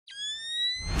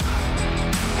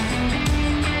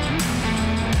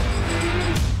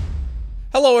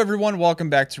Hello everyone, welcome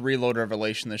back to Reload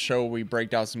Revelation, the show where we break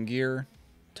down some gear,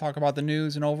 talk about the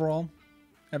news, and overall,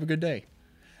 have a good day.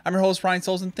 I'm your host, Ryan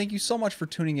Souls, and thank you so much for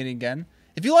tuning in again.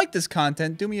 If you like this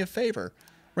content, do me a favor.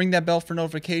 Ring that bell for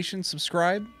notifications,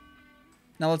 subscribe.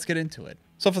 Now let's get into it.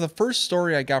 So for the first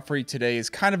story I got for you today is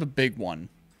kind of a big one.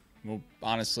 Well,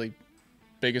 honestly,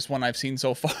 biggest one I've seen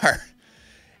so far.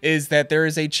 Is that there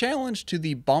is a challenge to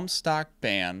the bump stock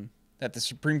ban that the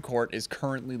Supreme Court is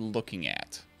currently looking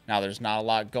at. Now, there's not a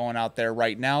lot going out there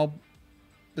right now,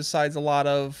 besides a lot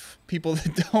of people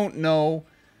that don't know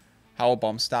how a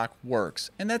bump stock works,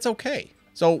 and that's okay.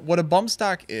 So what a bump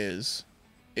stock is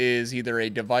either a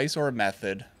device or a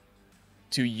method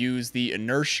to use the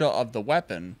inertia of the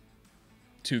weapon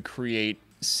to create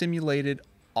simulated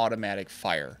automatic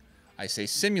fire. I say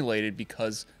simulated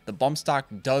because the bump stock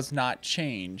does not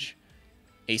change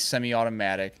a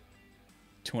semi-automatic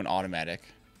to an automatic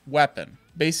weapon.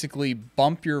 Basically,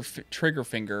 bump your trigger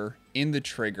finger in the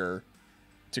trigger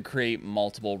to create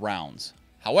multiple rounds.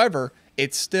 However,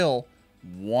 it's still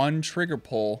one trigger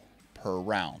pull per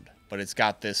round, but it's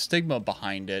got this stigma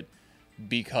behind it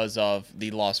because of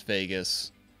the Las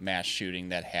Vegas mass shooting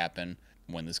that happened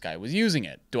when this guy was using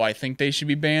it. Do I think they should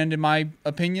be banned, in my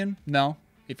opinion? No.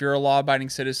 If you're a law-abiding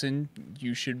citizen,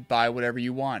 you should buy whatever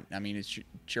you want. I mean, it's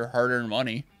your hard-earned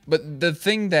money. But the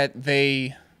thing that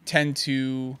they tend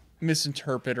to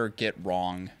misinterpret or get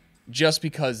wrong, just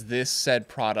because this said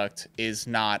product is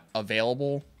not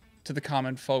available to the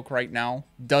common folk right now,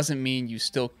 doesn't mean you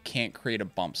still can't create a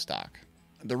bump stock.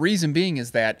 The reason being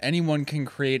is that anyone can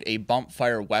create a bump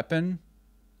fire weapon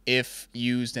if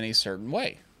used in a certain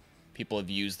way. People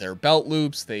have used their belt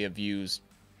loops, they have used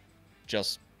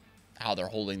just how they're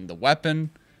holding the weapon.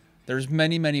 There's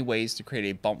many ways to create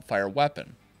a bump fire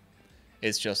weapon.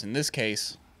 It's just in this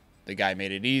case, the guy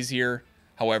made it easier.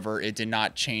 However, it did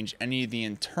not change any of the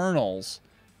internals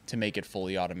to make it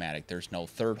fully automatic. There's no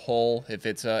third hole. If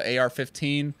it's a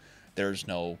AR-15, there's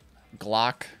no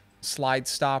Glock slide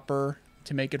stopper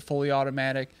to make it fully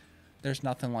automatic. There's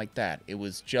nothing like that. It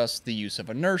was just the use of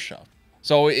inertia.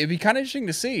 So it'd be kind of interesting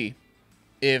to see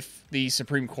if the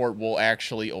Supreme Court will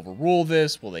actually overrule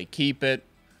this. Will they keep it?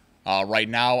 Right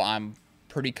now, I'm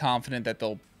pretty confident that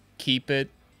they'll keep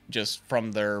it just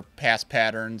from their past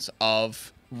patterns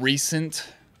of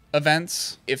recent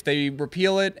events. If they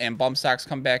repeal it and bump stocks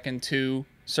come back into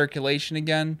circulation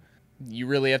again, you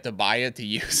really have to buy it to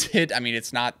use it. I mean,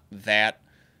 it's not that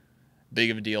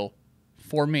big of a deal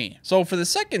for me. So for the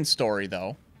second story,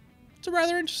 though, it's a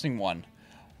rather interesting one.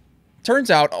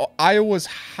 Turns out Iowa's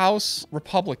House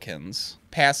Republicans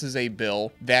passes a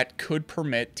bill that could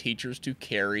permit teachers to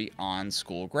carry on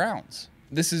school grounds.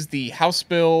 This is the House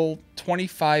Bill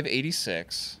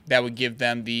 2586 that would give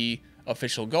them the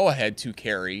official go-ahead to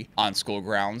carry on school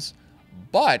grounds,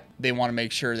 but they want to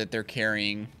make sure that they're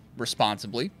carrying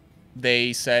responsibly.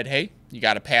 They said, hey, you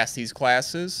got to pass these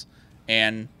classes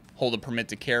and hold a permit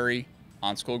to carry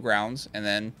on school grounds, and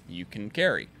then you can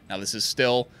carry. Now, this is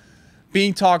still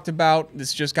being talked about.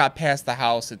 This just got past the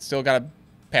House. It's still got to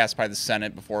pass by the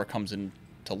Senate before it comes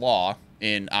into law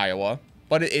in Iowa,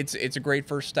 but it's a great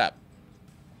first step.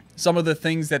 Some of the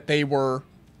things that they were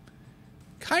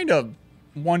kind of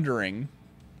wondering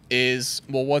is,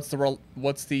 well, what's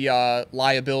the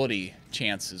liability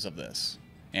chances of this?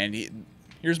 And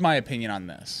here's my opinion on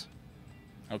this.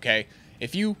 Okay,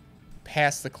 if you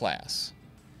pass the class,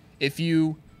 if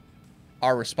you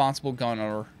are a responsible gun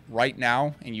owner right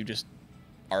now and you just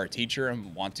are a teacher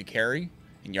and want to carry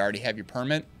and you already have your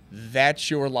permit, that's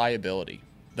your liability.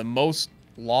 The most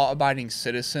law-abiding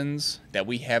citizens that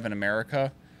we have in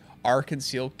America are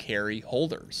concealed carry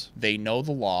holders. They know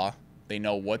the law. They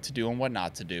know what to do and what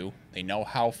not to do. They know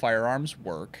how firearms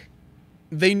work.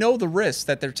 They know the risks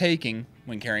that they're taking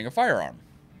when carrying a firearm.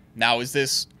 Now, is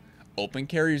this open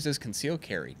carry or is this concealed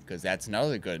carry? Because that's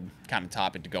another good kind of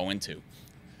topic to go into.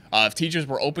 If teachers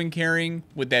were open carrying,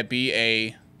 would that be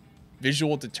a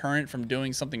visual deterrent from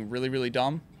doing something really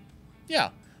dumb?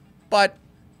 Yeah. But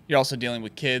you're also dealing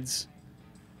with kids.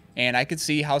 And I could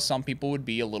see how some people would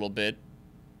be a little bit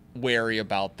wary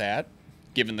about that,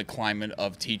 given the climate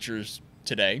of teachers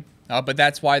today. But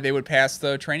that's why they would pass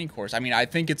the training course. I mean, I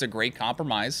think it's a great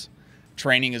compromise.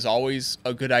 Training is always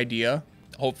a good idea.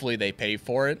 Hopefully they pay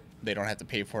for it. They don't have to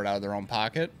pay for it out of their own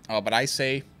pocket. But I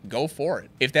say go for it.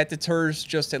 If that deters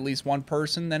just at least one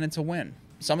person, then it's a win.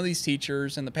 Some of these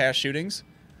teachers in the past shootings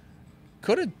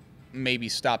could have maybe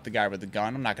stopped the guy with the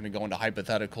gun. I'm not going to go into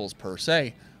hypotheticals per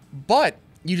se, but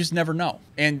you just never know.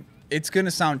 And it's going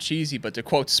to sound cheesy, but to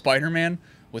quote Spider-Man,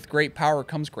 with great power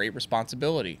comes great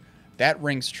responsibility. That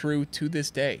rings true to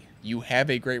this day. You have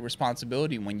a great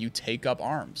responsibility when you take up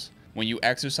arms. When you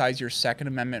exercise your Second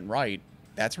Amendment right,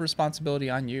 that's a responsibility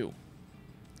on you.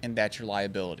 And that's your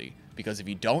liability. Because if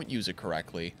you don't use it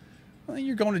correctly, well, then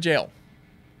you're going to jail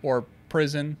or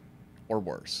prison or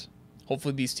worse.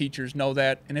 Hopefully these teachers know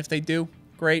that. And if they do,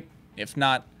 great. If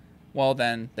not, well,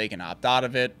 then they can opt out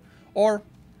of it. Or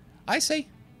I say,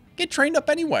 get trained up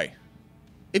anyway.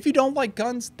 If you don't like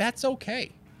guns, that's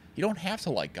okay. You don't have to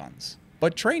like guns.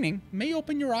 But training may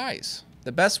open your eyes.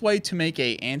 The best way to make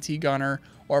a anti-gunner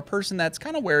or a person that's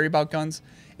kind of wary about guns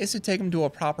is to take them to a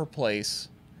proper place,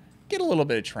 get a little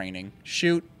bit of training,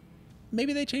 shoot.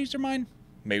 Maybe they change their mind.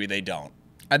 Maybe they don't.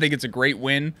 I think it's a great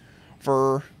win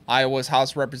for Iowa's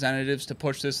House of Representatives to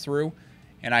push this through.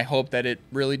 And I hope that it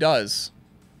really does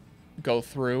go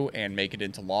through and make it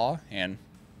into law. And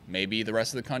maybe the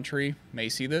rest of the country may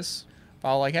see this,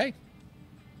 follow like, hey,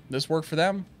 this worked for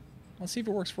them. Let's see if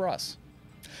it works for us.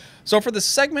 So for the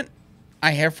segment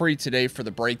I have for you today for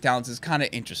the breakdowns is kind of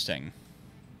interesting,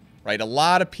 right? A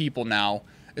lot of people now,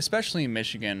 especially in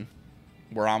Michigan,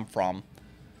 where I'm from,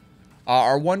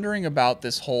 are wondering about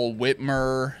this whole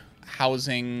Whitmer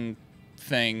housing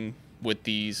thing with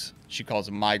these, she calls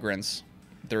them migrants.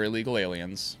 They're illegal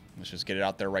aliens. Let's just get it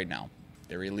out there right now.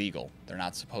 They're illegal. They're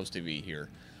not supposed to be here.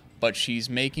 But she's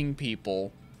begging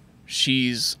people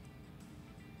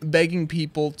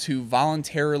to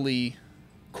voluntarily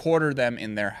quarter them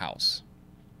in their house.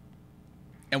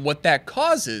 And what that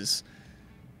causes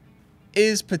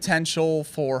is potential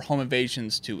for home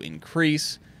invasions to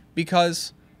increase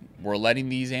because we're letting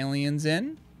these aliens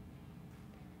in.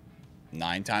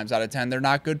 9 times out of 10, they're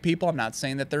not good people. I'm not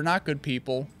saying that they're not good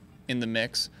people in the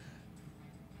mix,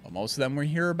 but most of them we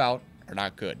hear about are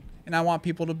not good. And I want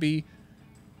people to be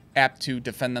apt to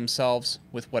defend themselves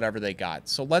with whatever they got.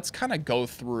 So let's kind of go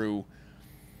through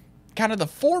kind of the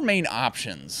 4 main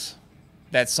options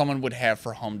that someone would have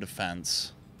for home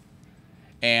defense.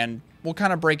 And we'll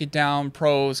kind of break it down,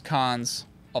 pros, cons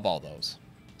of all those.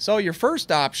 So your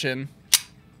first option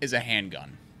is a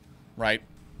handgun, right?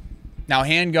 Now,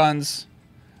 handguns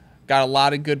got a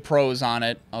lot of good pros on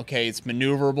it. Okay, it's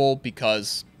maneuverable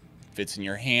because it fits in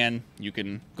your hand. You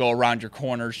can go around your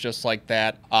corners just like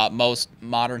that. Most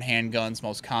modern handguns,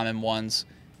 most common ones,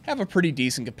 have a pretty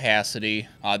decent capacity.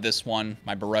 This one,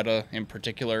 my Beretta in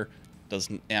particular,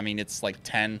 doesn't, I mean, it's like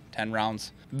 10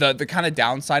 rounds. The kind of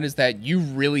downside is that you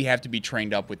really have to be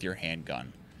trained up with your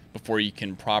handgun before you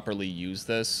can properly use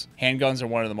this. Handguns are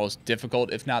one of the most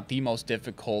difficult, if not the most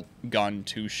difficult gun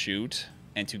to shoot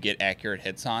and to get accurate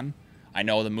hits on. I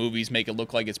know the movies make it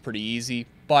look like it's pretty easy,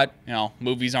 but, you know,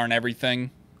 movies aren't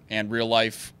everything, and real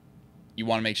life, you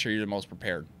want to make sure you're the most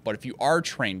prepared. But if you are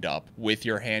trained up with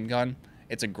your handgun,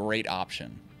 it's a great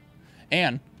option.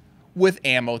 And with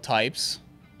ammo types,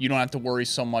 you don't have to worry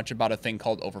so much about a thing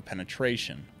called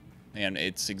overpenetration. And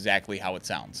it's exactly how it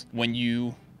sounds. When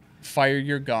you fire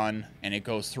your gun and it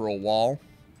goes through a wall,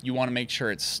 you want to make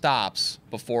sure it stops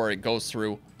before it goes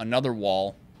through another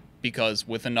wall, because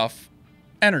with enough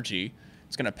energy,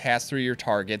 it's going to pass through your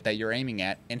target that you're aiming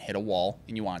at and hit a wall,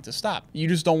 and you want it to stop. You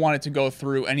just don't want it to go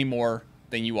through any more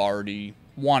than you already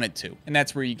want it to. And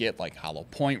that's where you get like hollow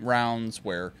point rounds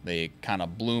where they kind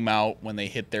of bloom out when they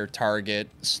hit their target,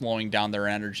 slowing down their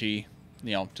energy,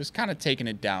 you know, just kind of taking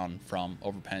it down from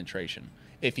overpenetration.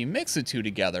 If you mix the two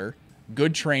together,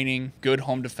 good training, good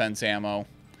home defense ammo,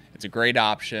 it's a great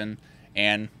option,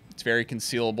 and it's very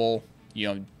concealable.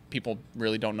 You know, people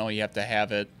really don't know you have to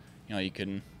have it. You know, you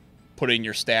can put it in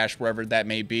your stash wherever that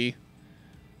may be.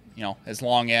 You know, as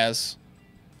long as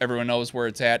everyone knows where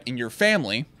it's at in your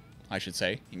family, I should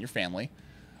say, in your family,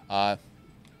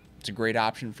 it's a great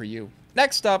option for you.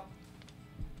 Next up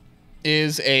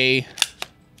is any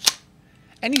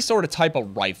sort of type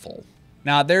of rifle.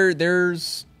 Now,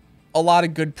 there's a lot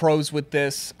of good pros with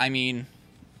this. I mean,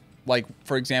 like,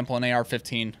 for example, an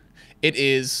AR-15. It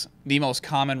is the most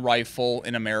common rifle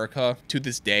in America to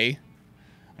this day.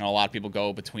 I know a lot of people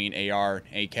go between AR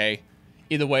and AK.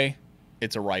 Either way,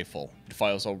 it's a rifle.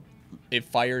 It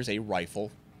fires a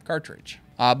rifle cartridge.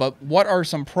 But what are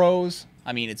some pros?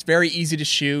 I mean, it's very easy to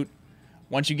shoot.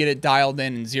 Once you get it dialed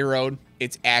in and zeroed,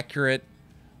 it's accurate.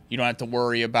 You don't have to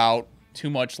worry about too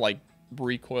much like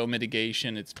recoil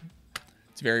mitigation. It's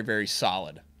very, very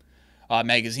solid.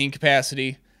 Magazine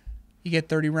capacity, you get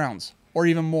 30 rounds or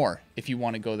even more if you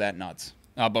want to go that nuts.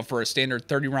 But for a standard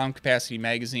 30 round capacity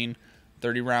magazine,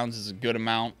 30 rounds is a good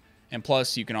amount. And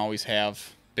plus, you can always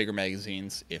have bigger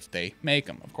magazines if they make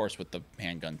them, of course, with the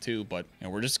handgun too. But you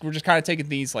know, we're just kind of taking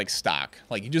these like stock.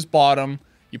 Like, you just bought them,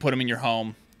 you put them in your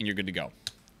home, and you're good to go.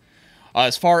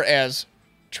 As far as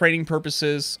training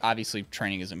purposes, obviously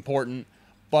training is important,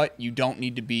 but you don't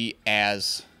need to be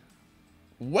as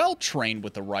well trained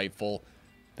with a rifle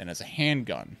than as a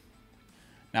handgun.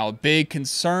 Now, a big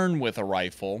concern with a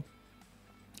rifle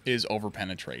is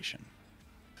overpenetration.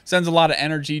 Sends a lot of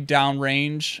energy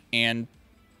downrange, and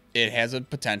it has a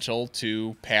potential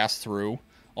to pass through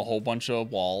a whole bunch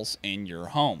of walls in your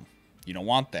home. You don't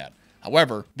want that.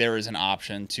 However, there is an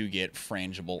option to get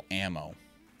frangible ammo.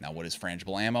 Now, what is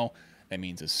frangible ammo? That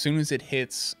means as soon as it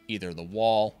hits either the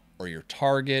wall or your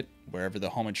target, wherever the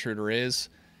home intruder is,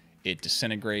 it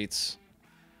disintegrates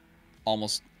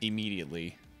almost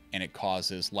immediately, and it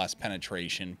causes less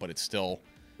penetration, but it still,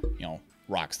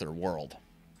 rocks their world.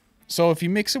 So if you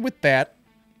mix it with that,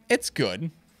 it's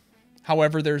good.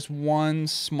 However, there's one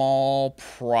small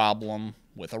problem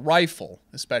with a rifle,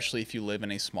 especially if you live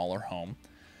in a smaller home,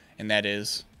 and that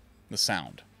is the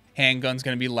sound. Handgun's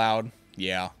going to be loud.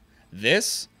 Yeah.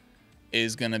 This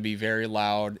is going to be very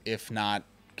loud, if not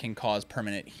can cause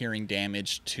permanent hearing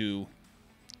damage to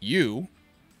you,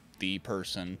 the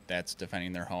person that's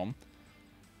defending their home.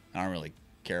 I don't really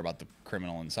care about the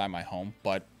criminal inside my home,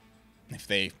 but if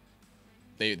they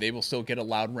will still get a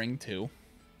loud ring too.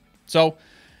 So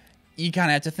you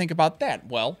kind of have to think about that.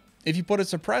 Well, if you put a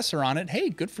suppressor on it, hey,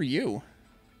 good for you.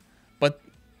 But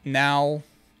now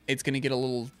it's going to get a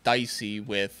little dicey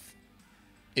with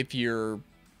if you're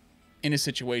in a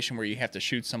situation where you have to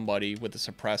shoot somebody with a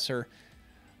suppressor.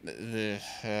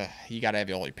 You got to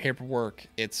have all your paperwork.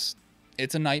 It's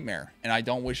a nightmare, and I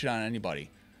don't wish it on anybody.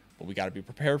 But we got to be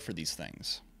prepared for these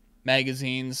things.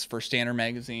 Magazines, for standard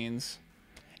magazines,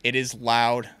 it is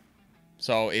loud.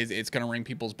 So it's going to ring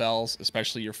people's bells,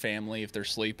 especially your family if they're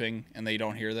sleeping and they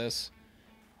don't hear this.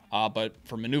 But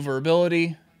for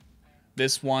maneuverability,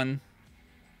 this one,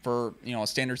 for a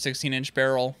standard 16-inch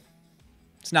barrel,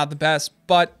 it's not the best.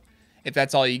 But if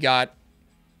that's all you got,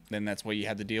 then that's what you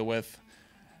had to deal with.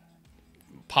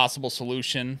 Possible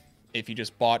solution, if you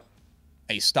just bought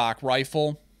a stock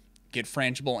rifle, get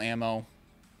frangible ammo,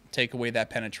 take away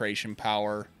that penetration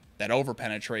power, that over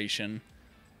penetration.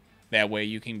 That way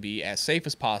you can be as safe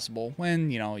as possible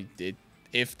when,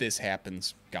 if this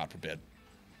happens, God forbid.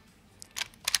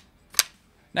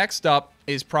 Next up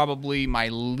is probably my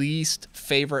least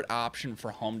favorite option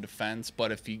for home defense,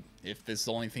 but if this is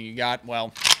the only thing you got,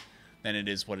 well, then it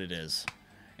is what it is.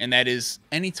 And that is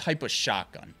any type of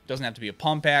shotgun. It doesn't have to be a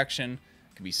pump action.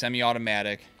 It can be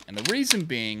semi-automatic. And the reason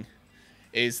being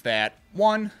is that,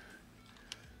 one,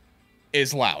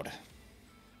 is loud.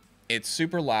 It's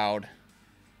super loud.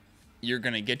 You're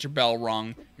going to get your bell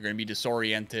rung. You're going to be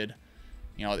disoriented.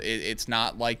 It's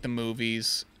not like the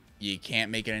movies. You can't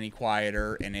make it any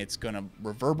quieter, and it's going to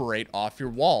reverberate off your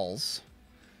walls,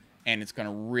 and it's going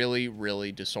to really,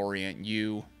 really disorient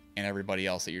you and everybody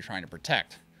else that you're trying to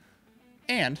protect.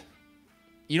 And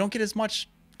you don't get as much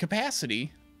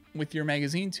capacity with your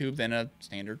magazine tube than a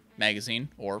standard magazine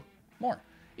or more.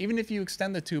 Even if you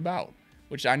extend the tube out,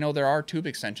 which I know there are tube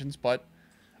extensions, but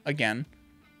again,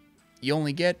 you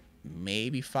only get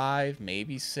maybe 5,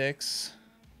 maybe 6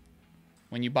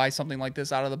 when you buy something like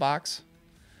this out of the box.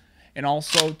 And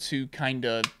also to kind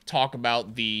of talk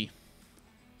about the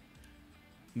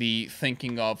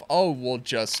thinking of, oh, well,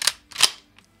 just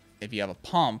if you have a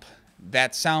pump,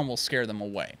 that sound will scare them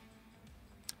away.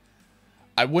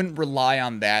 I wouldn't rely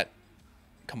on that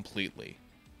completely.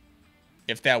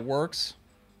 If that works,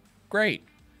 great.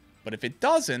 But if it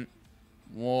doesn't,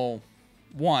 well,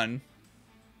 one,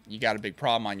 you got a big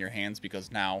problem on your hands,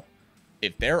 because now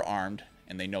if they're armed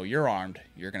and they know you're armed,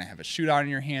 you're going to have a shootout in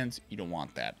your hands. You don't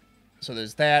want that. So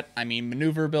there's that. I mean,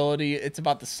 maneuverability, it's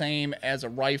about the same as a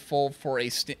rifle for a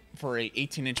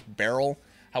 18-inch barrel.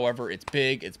 However, it's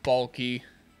big, it's bulky.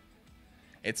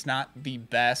 It's not the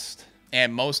best.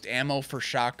 And most ammo for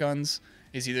shotguns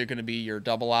is either going to be your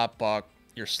double-aught buck,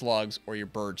 your slugs, or your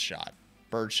birdshot.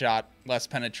 Birdshot, less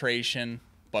penetration,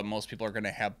 but most people are going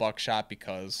to have buckshot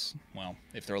because, well,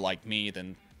 if they're like me,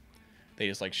 then they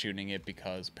just like shooting it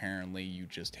because apparently you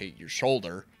just hit your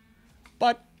shoulder.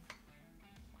 But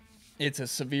it's a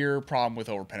severe problem with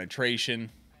overpenetration,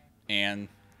 and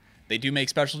they do make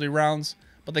specialty rounds,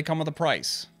 but they come with a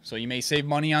price. So you may save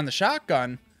money on the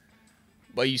shotgun,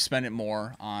 but you spend it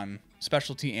more on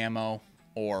specialty ammo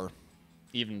or,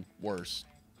 even worse,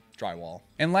 drywall.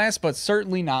 And last but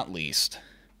certainly not least,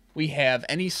 we have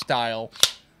any style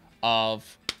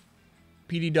of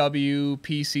PDW,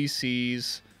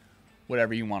 PCCs,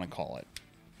 whatever you want to call it.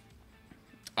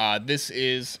 This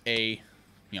is a,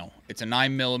 it's a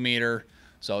 9mm,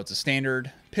 so it's a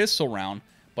standard pistol round,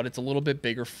 but it's a little bit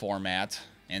bigger format.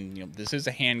 And, this is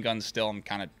a handgun still. I'm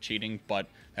kind of cheating, but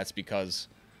that's because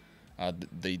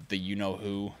the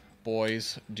you-know-who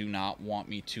boys do not want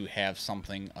me to have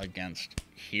something against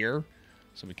here.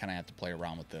 So we kind of have to play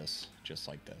around with this just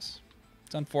like this.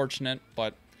 It's unfortunate,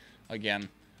 but again,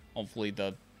 hopefully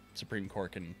the Supreme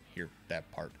Court can hear that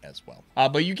part as well.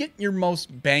 But you get your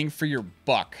most bang for your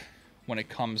buck when it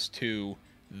comes to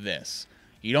this.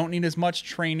 You don't need as much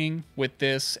training with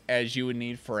this as you would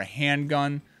need for a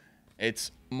handgun.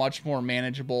 It's much more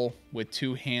manageable with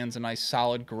 2 hands, a nice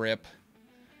solid grip.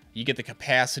 You get the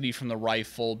capacity from the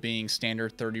rifle being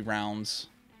standard 30 rounds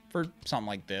for something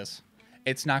like this.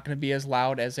 It's not going to be as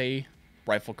loud as a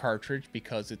rifle cartridge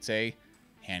because it's a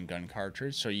handgun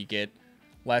cartridge, so you get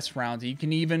less rounds. You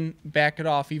can even back it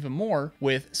off even more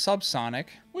with subsonic,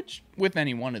 which with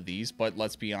any one of these, but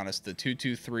let's be honest, the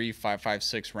 223,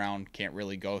 5.56 round can't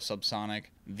really go subsonic.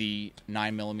 The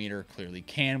 9mm clearly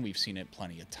can. We've seen it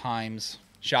plenty of times.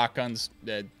 Shotguns,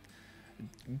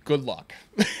 good luck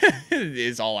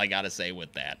is all I gotta say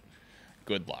with that.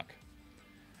 Good luck.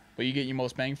 But you get your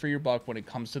most bang for your buck when it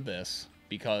comes to this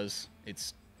because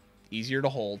it's easier to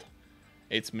hold.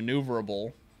 It's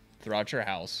maneuverable throughout your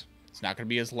house. It's not going to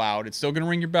be as loud. It's still going to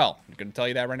ring your bell. I'm going to tell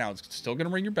you that right now. It's still going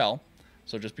to ring your bell.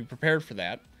 So just be prepared for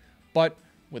that. But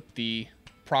with the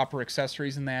proper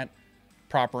accessories in that,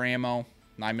 proper ammo,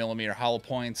 9mm hollow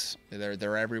points,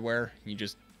 they're everywhere. You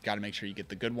just got to make sure you get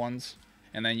the good ones.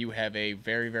 And then you have a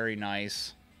very, very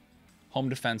nice home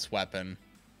defense weapon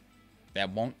that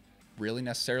won't really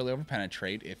necessarily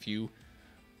overpenetrate if you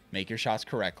make your shots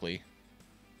correctly.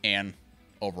 And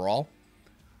overall,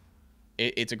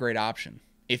 it's a great option.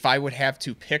 If I would have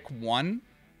to pick one,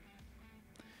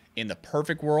 in the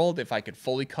perfect world, if I could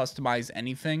fully customize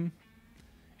anything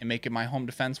and make it my home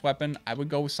defense weapon, I would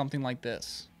go with something like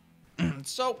this.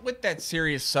 So with that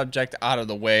serious subject out of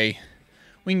the way,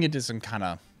 we can get to some kind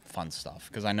of fun stuff.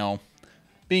 Because I know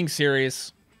being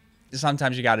serious,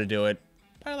 sometimes you got to do it.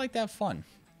 But I like that fun.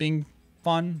 Being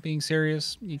fun, being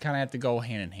serious, you kind of have to go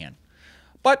hand in hand.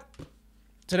 But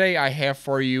today I have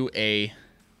for you a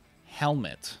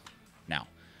helmet. Now,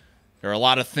 there are a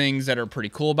lot of things that are pretty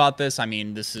cool about this. I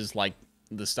mean, this is like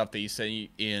the stuff that you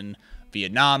see in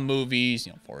Vietnam movies,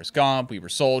 you know, Forrest Gump, We Were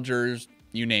Soldiers,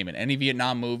 you name it. Any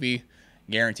Vietnam movie,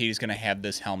 guaranteed is going to have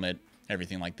this helmet,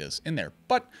 everything like this in there.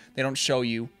 But they don't show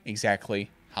you exactly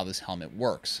how this helmet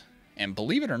works. And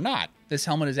believe it or not, this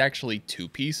helmet is actually 2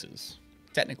 pieces.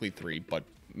 Technically 3, but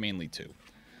mainly 2.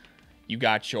 You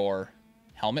got your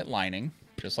helmet lining,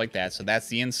 just like that. So that's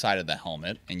the inside of the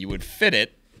helmet, and you would fit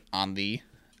it on the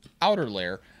outer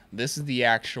layer. This is the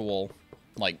actual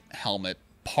like helmet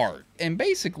part. And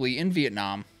basically in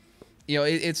Vietnam, you know,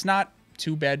 it's not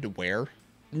too bad to wear.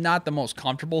 Not the most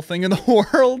comfortable thing in the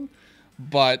world,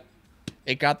 but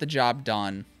it got the job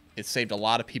done. It saved a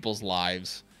lot of people's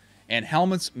lives. And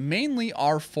helmets mainly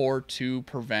are to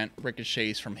prevent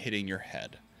ricochets from hitting your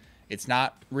head. It's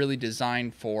not really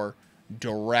designed for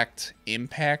direct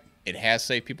impact. It has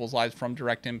saved people's lives from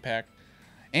direct impact.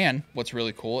 And what's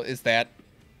really cool is that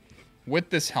with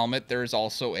this helmet, there is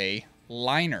also a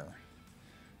liner,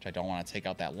 which I don't want to take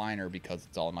out that liner because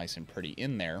it's all nice and pretty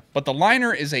in there. But the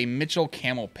liner is a Mitchell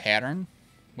camo pattern,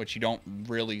 which you don't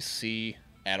really see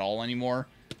at all anymore.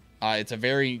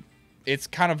 It's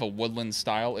kind of a woodland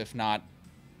style, if not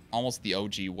almost the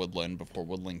OG woodland before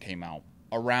woodland came out.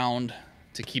 Around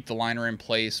to keep the liner in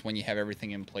place when you have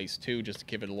everything in place too, just to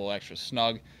give it a little extra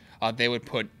snug. They would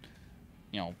put,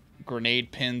 you know,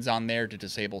 grenade pins on there to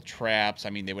disable traps. I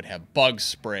mean, they would have bug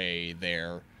spray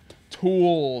there,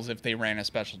 tools if they ran a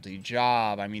specialty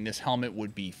job. I mean, this helmet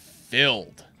would be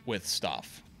filled with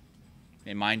stuff.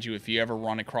 And mind you, if you ever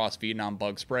run across Vietnam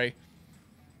bug spray,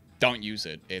 don't use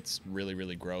it. It's really,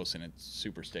 really gross and it's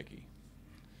super sticky.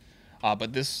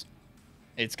 But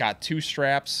it's got 2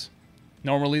 straps.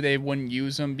 Normally they wouldn't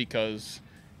use them because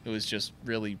it was just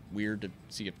really weird to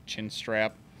see a chin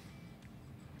strap.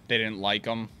 They didn't like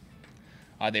them.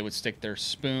 They would stick their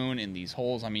spoon in these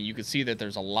holes. I mean, you could see that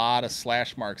there's a lot of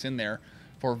slash marks in there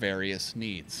for various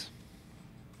needs.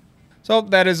 So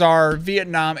that is our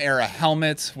Vietnam era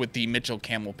helmet with the Mitchell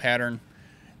camo pattern.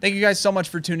 Thank you guys so much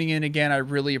for tuning in again. I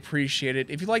really appreciate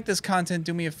it. If you like this content,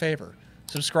 do me a favor.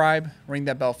 Subscribe, ring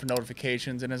that bell for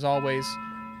notifications, and as always,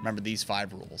 remember these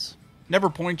 5 rules. Never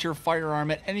point your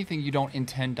firearm at anything you don't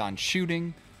intend on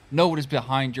shooting. Know what is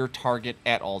behind your target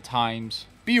at all times.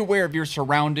 Be aware of your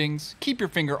surroundings. Keep your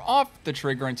finger off the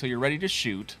trigger until you're ready to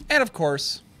shoot. And of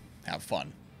course, have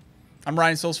fun. I'm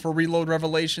Ryan Sills for Reload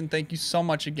Revelation. Thank you so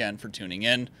much again for tuning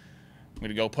in. I'm going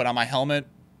to go put on my helmet,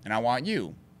 and I want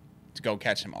you to go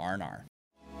catch some R&R.